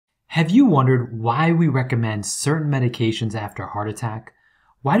Have you wondered why we recommend certain medications after a heart attack?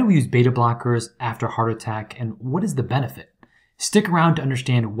 Why do we use beta blockers after a heart attack, and what is the benefit? Stick around to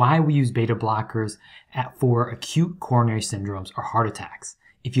understand why we use beta blockers for acute coronary syndromes or heart attacks.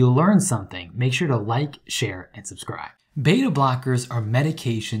 If you learned something, make sure to like, share, and subscribe. Beta blockers are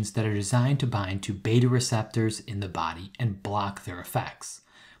medications that are designed to bind to beta receptors in the body and block their effects.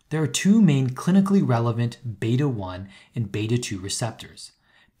 There are two main clinically relevant beta 1 and beta 2 receptors.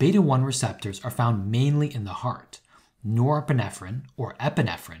 Beta 1 receptors are found mainly in the heart. Norepinephrine or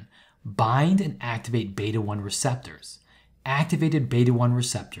epinephrine bind and activate beta 1 receptors. Activated beta 1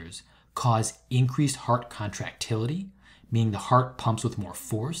 receptors cause increased heart contractility, meaning the heart pumps with more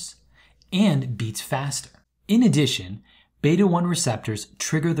force, and beats faster. In addition, beta 1 receptors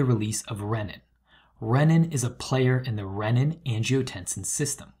trigger the release of renin. Renin is a player in the renin-angiotensin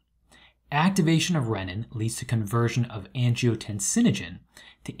system. Activation of renin leads to conversion of angiotensinogen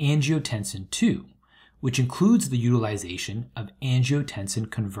to angiotensin II, which includes the utilization of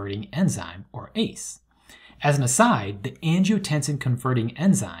angiotensin-converting enzyme, or ACE. As an aside, the angiotensin-converting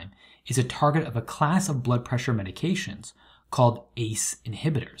enzyme is a target of a class of blood pressure medications called ACE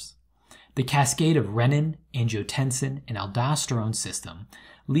inhibitors. The cascade of renin, angiotensin, and aldosterone system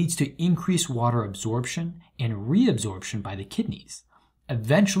leads to increased water absorption and reabsorption by the kidneys,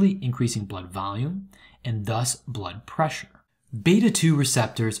 eventually increasing blood volume and thus blood pressure. Beta 2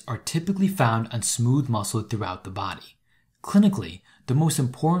 receptors are typically found on smooth muscle throughout the body. Clinically, the most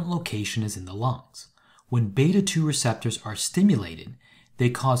important location is in the lungs. When beta 2 receptors are stimulated, they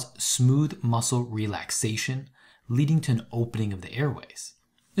cause smooth muscle relaxation, leading to an opening of the airways.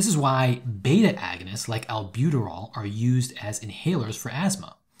 This is why beta agonists like albuterol are used as inhalers for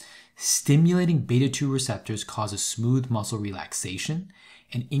asthma. Stimulating beta 2 receptors causes smooth muscle relaxation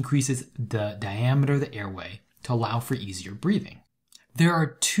and increases the diameter of the airway to allow for easier breathing. There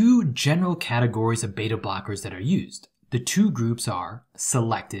are two general categories of beta blockers that are used. The two groups are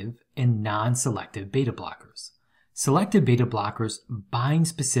selective and non-selective beta blockers. Selective beta blockers bind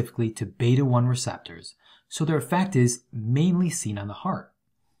specifically to beta 1 receptors, so their effect is mainly seen on the heart.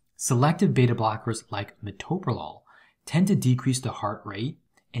 Selective beta blockers like metoprolol tend to decrease the heart rate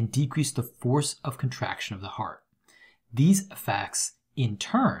and decrease the force of contraction of the heart. These effects, in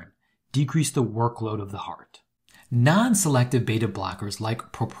turn, decrease the workload of the heart. Non-selective beta blockers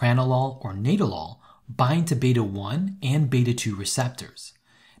like propranolol or nadolol bind to beta 1 and beta 2 receptors.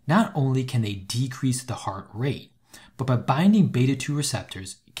 Not only can they decrease the heart rate, but by binding beta 2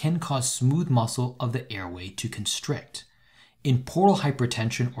 receptors can cause smooth muscle of the airway to constrict. In portal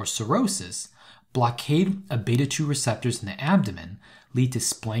hypertension or cirrhosis, blockade of beta 2 receptors in the abdomen lead to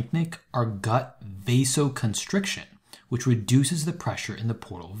splanchnic or gut vasoconstriction, which reduces the pressure in the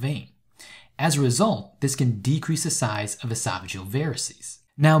portal vein. As a result, this can decrease the size of esophageal varices.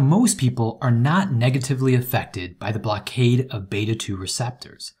 Now, most people are not negatively affected by the blockade of beta 2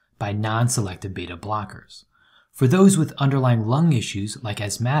 receptors by non-selective beta blockers. For those with underlying lung issues like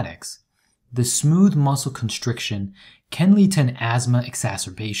asthmatics, the smooth muscle constriction can lead to an asthma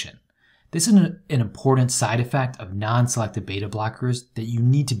exacerbation. This is an important side effect of non-selective beta blockers that you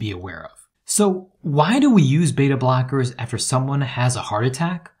need to be aware of. So, why do we use beta blockers after someone has a heart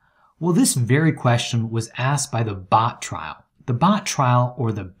attack? Well, this very question was asked by the BHAT Trial. The BHAT Trial,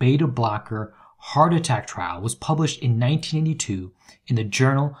 or the Beta Blocker Heart Attack Trial, was published in 1982 in the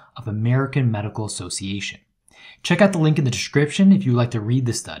Journal of American Medical Association. Check out the link in the description if you would like to read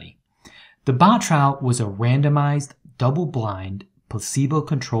the study. The BHAT Trial was a randomized, double-blind,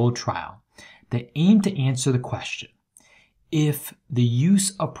 placebo-controlled trial that aimed to answer the question: if the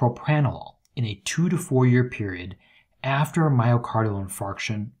use of propranolol in a 2 to 4 year period after a myocardial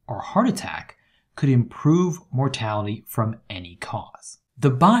infarction or heart attack could improve mortality from any cause.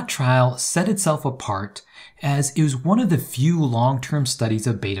 The BHAT trial set itself apart as it was one of the few long-term studies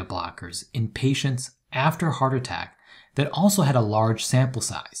of beta blockers in patients after a heart attack that also had a large sample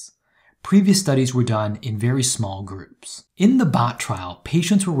size. Previous studies were done in very small groups. In the BHAT trial,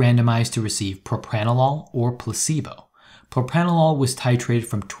 patients were randomized to receive propranolol or placebo. Propranolol was titrated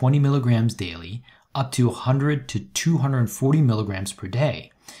from 20 milligrams daily up to 100 to 240 milligrams per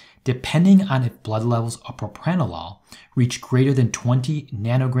day, depending on if blood levels of propranolol reached greater than 20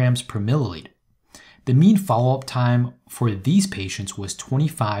 nanograms per milliliter. The mean follow-up time for these patients was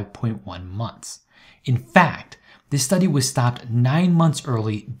 25.1 months. In fact, this study was stopped 9 months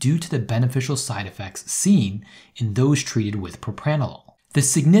early due to the beneficial side effects seen in those treated with propranolol. The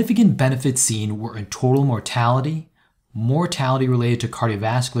significant benefits seen were in total mortality, mortality related to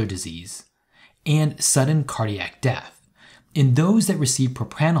cardiovascular disease, and sudden cardiac death. In those that received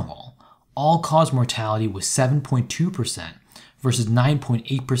propranolol, all-cause mortality was 7.2% versus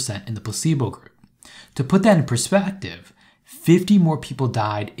 9.8% in the placebo group. To put that in perspective, 50 more people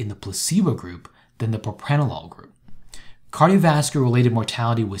died in the placebo group than the propranolol group. Cardiovascular-related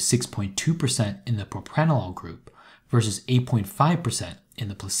mortality was 6.2% in the propranolol group versus 8.5% in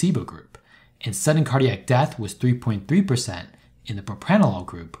the placebo group, and sudden cardiac death was 3.3% in the propranolol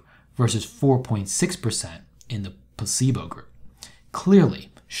group versus 4.6% in the placebo group,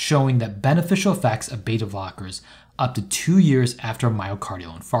 clearly showing that beneficial effects of beta blockers up to 2 years after a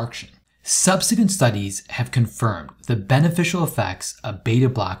myocardial infarction. Subsequent studies have confirmed the beneficial effects of beta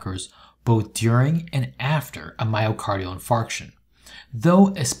blockers both during and after a myocardial infarction. Though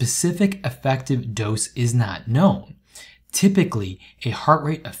a specific effective dose is not known, typically a heart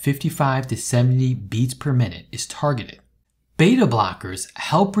rate of 55 to 70 beats per minute is targeted. Beta blockers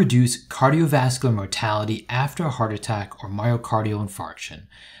help reduce cardiovascular mortality after a heart attack or myocardial infarction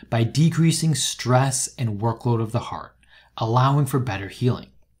by decreasing stress and workload of the heart, allowing for better healing.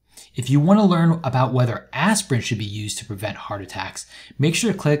 If you want to learn about whether aspirin should be used to prevent heart attacks, make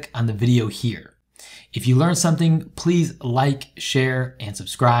sure to click on the video here. If you learned something, please like, share, and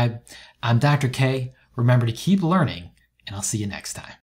subscribe. I'm Dr. K. Remember to keep learning, and I'll see you next time.